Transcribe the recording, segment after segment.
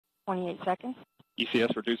28 seconds.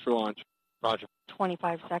 ECS reduced for launch. Roger.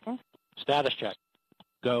 25 seconds. Status check.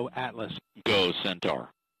 Go Atlas. Go Centaur.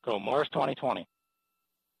 Go Mars 2020.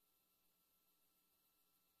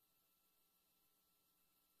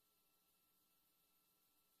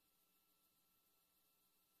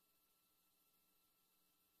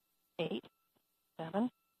 Eight, 7,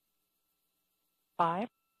 5,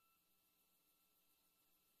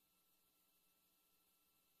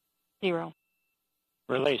 0.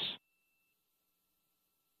 Release.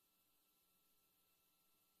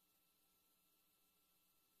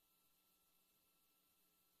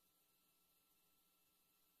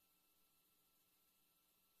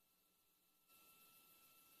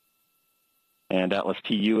 And Atlas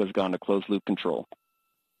TU has gone to closed loop control.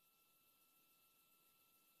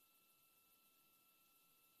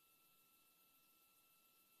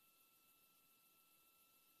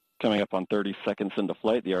 Coming up on 30 seconds into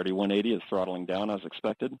flight, the RD-180 is throttling down as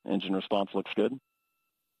expected. Engine response looks good.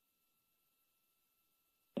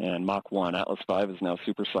 And Mach 1, Atlas V is now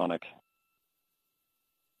supersonic.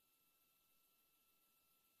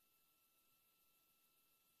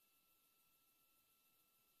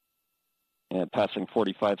 And passing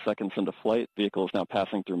 45 seconds into flight, vehicle is now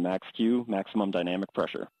passing through max Q, maximum dynamic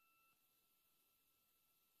pressure.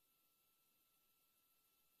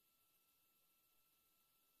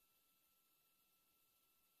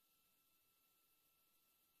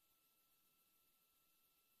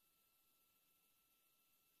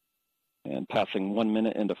 And passing 1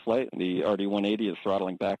 minute into flight, the RD-180 is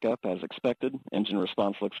throttling back up as expected. Engine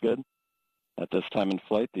response looks good. At this time in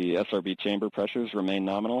flight, the SRB chamber pressures remain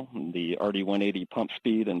nominal. The RD-180 pump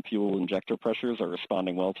speed and fuel injector pressures are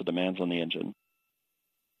responding well to demands on the engine.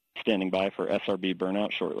 Standing by for SRB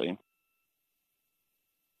burnout shortly.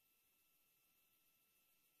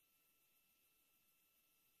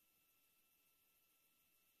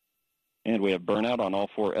 And we have burnout on all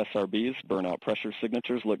 4 SRBs. Burnout pressure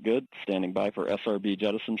signatures look good. Standing by for SRB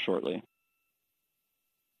jettison shortly.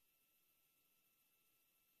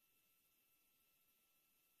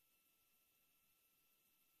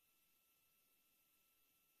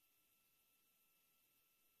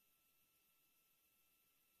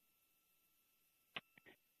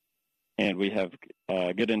 And we have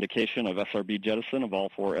a good indication of SRB jettison of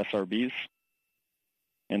all 4 SRBs.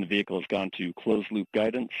 And the vehicle has gone to closed loop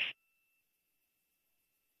guidance.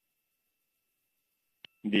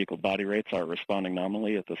 Vehicle body rates are responding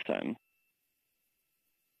nominally at this time.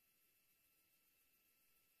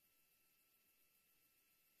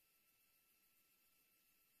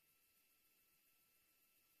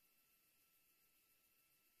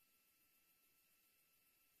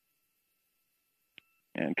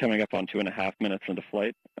 And coming up on 2.5 minutes into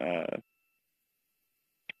flight, the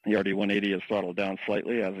RD-180 is throttled down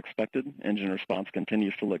slightly as expected. Engine response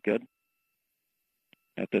continues to look good.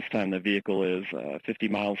 At this time, the vehicle is 50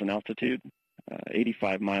 miles in altitude,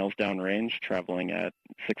 85 miles downrange, traveling at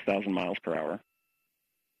 6,000 miles per hour.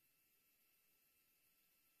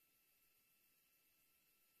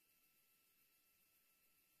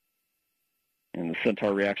 And the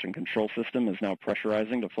Centaur reaction control system is now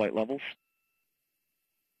pressurizing to flight levels.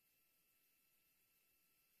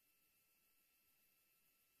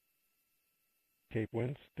 Cape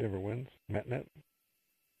winds, Denver winds, MetNet.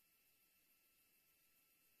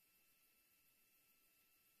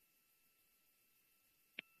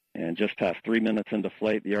 And just past 3 minutes into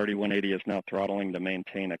flight, the RD-180 is now throttling to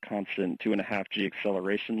maintain a constant 2.5 G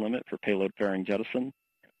acceleration limit for payload fairing jettison.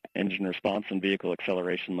 Engine response and vehicle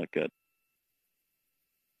acceleration look good.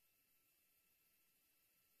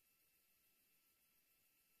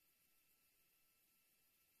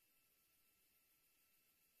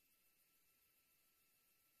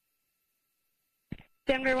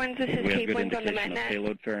 Denver winds, this is Cape winds on the MetNet.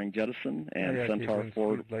 Payload fairing jettison and Centaur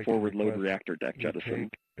forward load reactor deck jettison.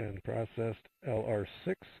 And processed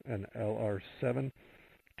LR6 and LR7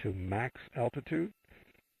 to max altitude,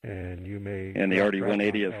 and you may. And the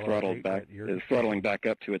RD-180 is throttling back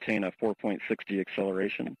up to attain a 4.6 G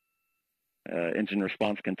acceleration. Engine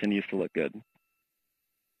response continues to look good.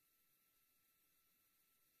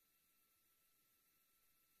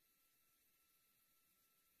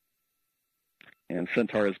 And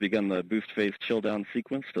Centaur has begun the boost phase chill down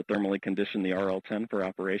sequence to thermally condition the RL-10 for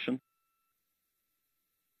operation.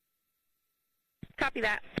 Copy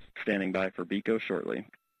that. Standing by for BECO shortly.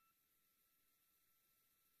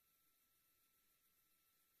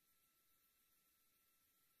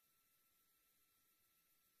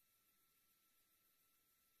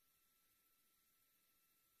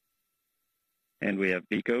 And we have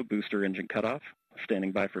BECO, booster engine cutoff,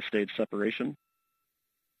 standing by for stage separation.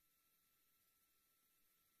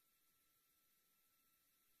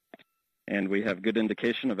 And we have good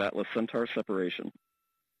indication of Atlas Centaur separation.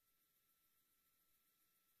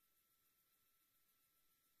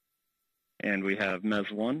 And we have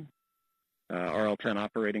MES1. RL10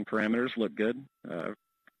 operating parameters look good.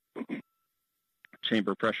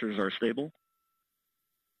 Chamber pressures are stable.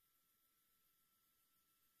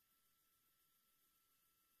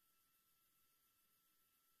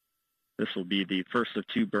 This will be the first of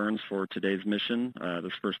 2 burns for today's mission.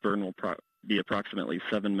 This first burn will be approximately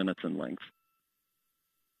 7 minutes in length.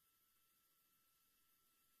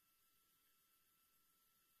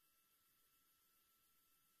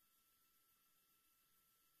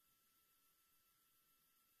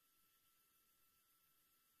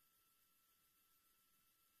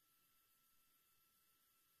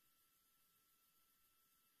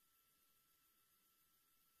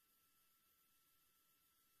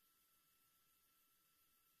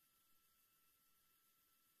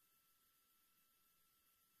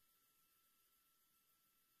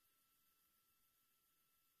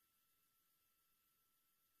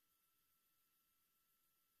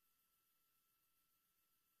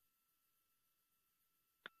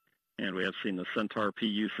 And we have seen the Centaur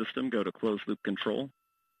PU system go to closed-loop control.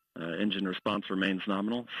 Engine response remains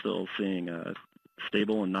nominal, still seeing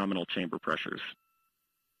stable and nominal chamber pressures.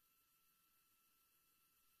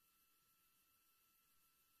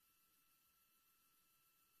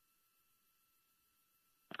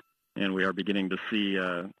 And we are beginning to see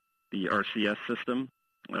the RCS system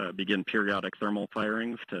begin periodic thermal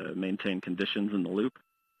firings to maintain conditions in the loop.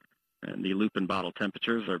 And the loop and bottle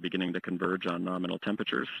temperatures are beginning to converge on nominal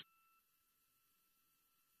temperatures.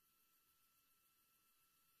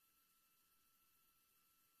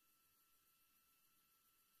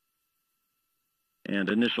 And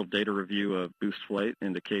initial data review of boost flight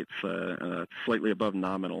indicates slightly above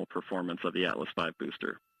nominal performance of the Atlas V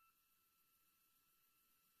booster.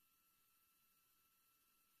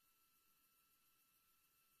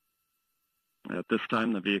 At this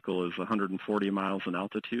time, the vehicle is 140 miles in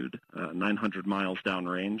altitude, 900 miles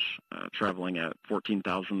downrange, traveling at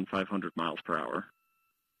 14,500 miles per hour.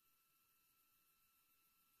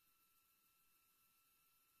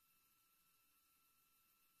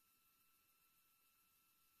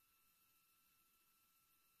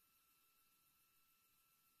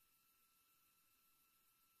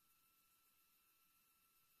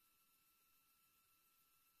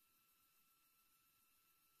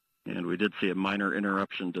 And we did see a minor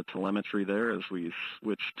interruption to telemetry there as we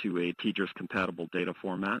switched to a TDRS-compatible data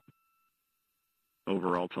format.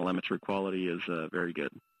 Overall telemetry quality is very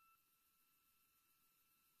good.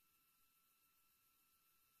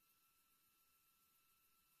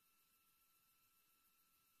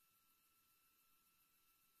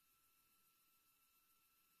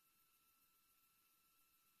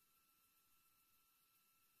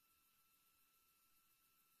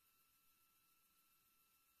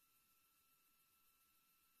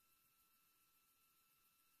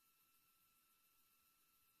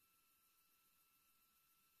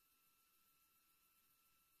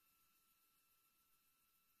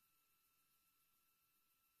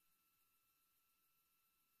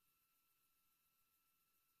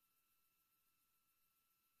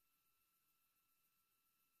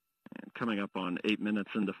 Coming up on 8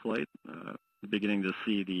 minutes into flight, beginning to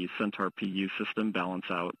see the Centaur PU system balance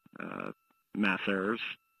out mass errors,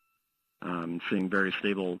 seeing very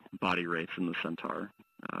stable body rates in the Centaur.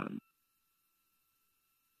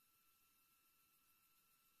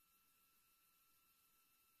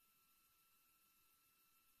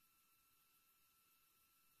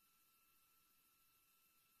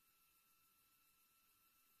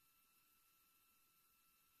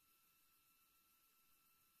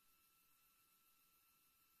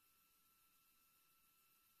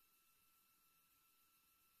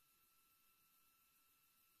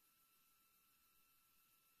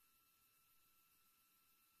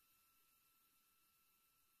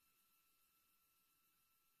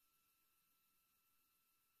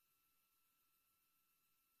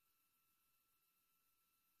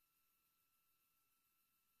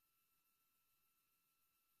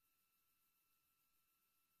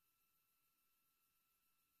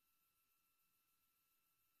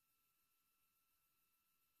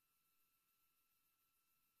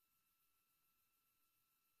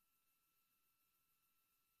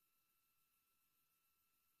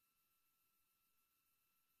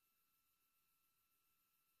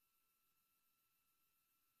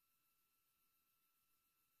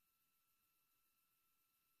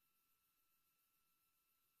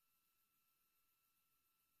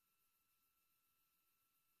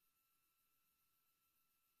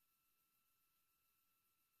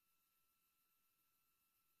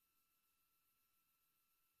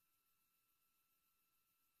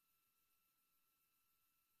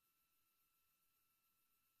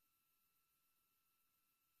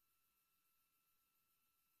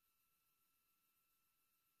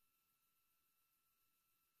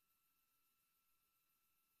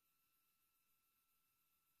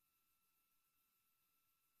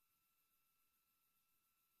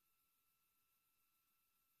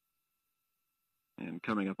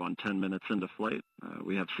 coming up on 10 minutes into flight.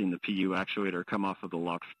 We have seen the PU actuator come off of the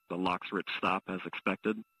LOX-rich stop as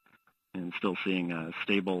expected, and still seeing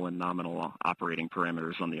stable and nominal operating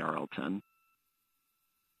parameters on the RL-10.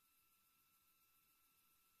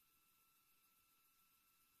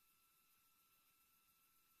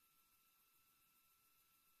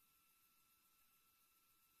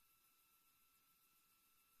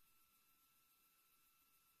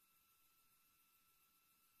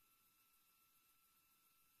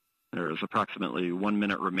 There is approximately 1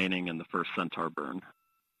 minute remaining in the first Centaur burn.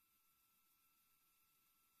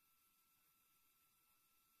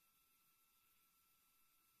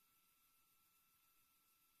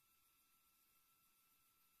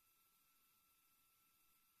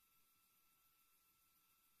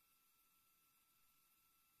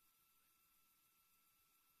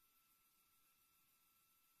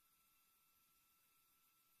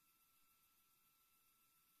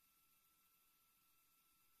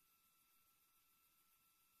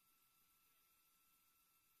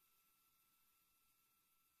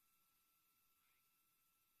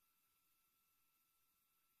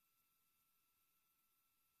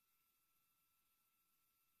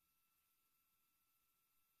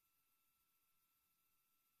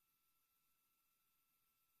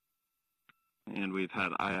 And we've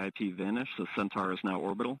had IIP vanish, so Centaur is now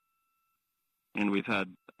orbital. And we've had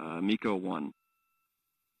MECO 1.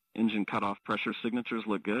 Engine cutoff pressure signatures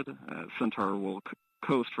look good. Centaur will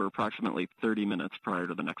coast for approximately 30 minutes prior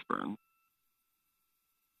to the next burn.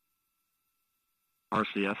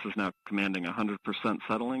 RCS is now commanding 100%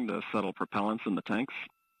 settling to settle propellants in the tanks.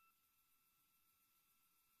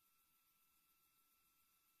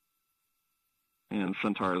 And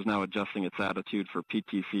Centaur is now adjusting its attitude for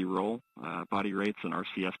PTC roll. Body rates and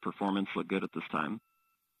RCS performance look good at this time.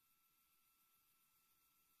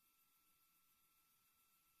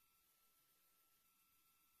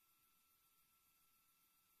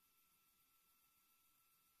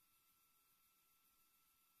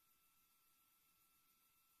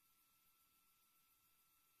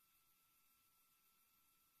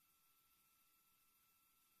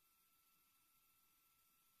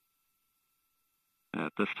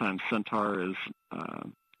 At this time, Centaur is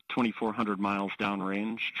 2,400 miles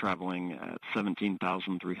downrange, traveling at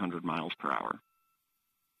 17,300 miles per hour.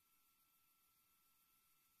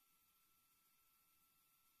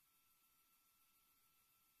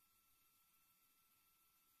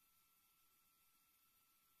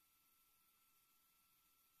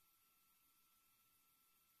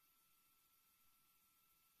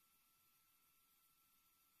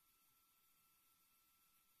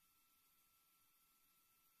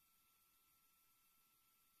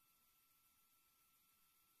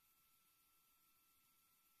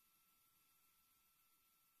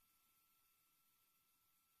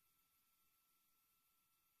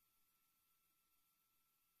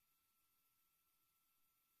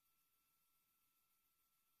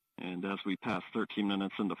 And as we pass 13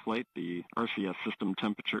 minutes into flight, the RCS system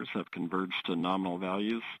temperatures have converged to nominal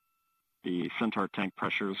values. The Centaur tank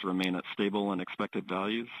pressures remain at stable and expected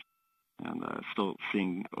values, and still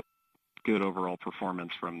seeing good overall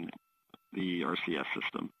performance from the RCS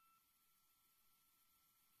system.